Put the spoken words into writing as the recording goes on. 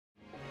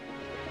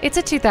It's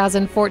a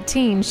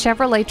 2014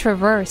 Chevrolet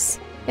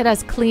Traverse. It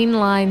has clean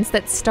lines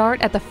that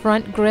start at the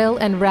front grille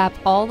and wrap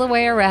all the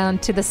way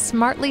around to the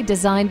smartly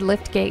designed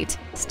liftgate.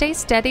 Stay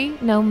steady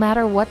no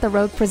matter what the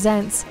road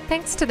presents,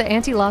 thanks to the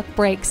anti-lock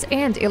brakes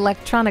and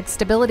electronic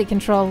stability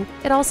control.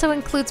 It also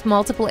includes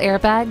multiple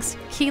airbags,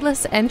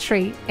 keyless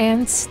entry,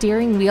 and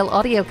steering wheel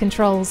audio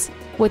controls.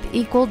 With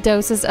equal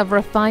doses of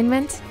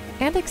refinement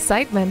and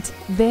excitement,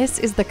 this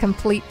is the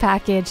complete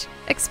package.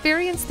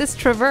 Experience this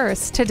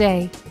Traverse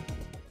today.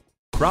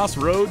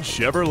 Crossroads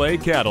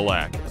Chevrolet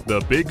Cadillac.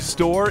 The big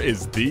store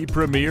is the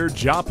premier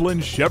Joplin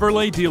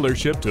Chevrolet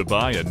dealership to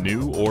buy a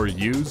new or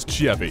used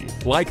Chevy,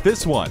 like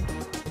this one.